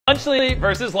Lumchay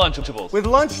versus Lunchables. With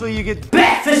Lumchay, you get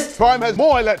breakfast. Prime has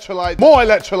more electrolytes, more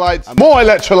electrolytes, and more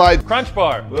electrolytes. Crunch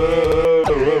Bar.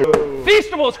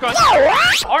 Feastables Crunch.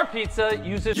 Our pizza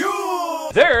uses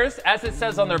theirs, as it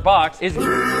says on their box, is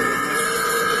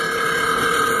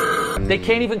they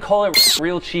can't even call it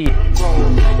real cheese.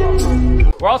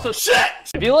 We're also shit.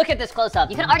 If you look at this close up,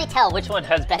 you can already tell which one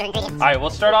has better ingredients. All right, we'll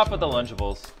start off with the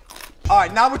Lunchables. All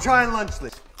right, now we're trying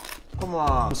Lumchay. Come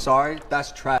on. I'm sorry,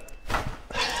 that's trash.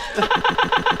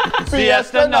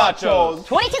 Fiesta Nachos.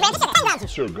 22 grams of sugar, 10 grams of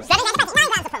sugar, 7 grams of protein, 9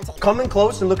 grams of protein. Come in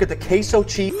close and look at the queso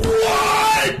cheese.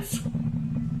 What?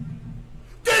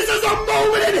 This is a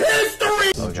moment in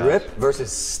history! Drip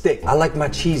versus stick. I like my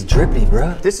cheese drippy,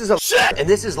 bruh. This is a shit, and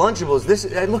this is Lunchables. This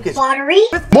look, it's Watery.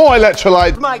 More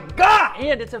electrolytes. my God.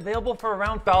 And it's available for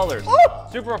around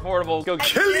 $5. Super affordable. Go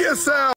Kill yourself.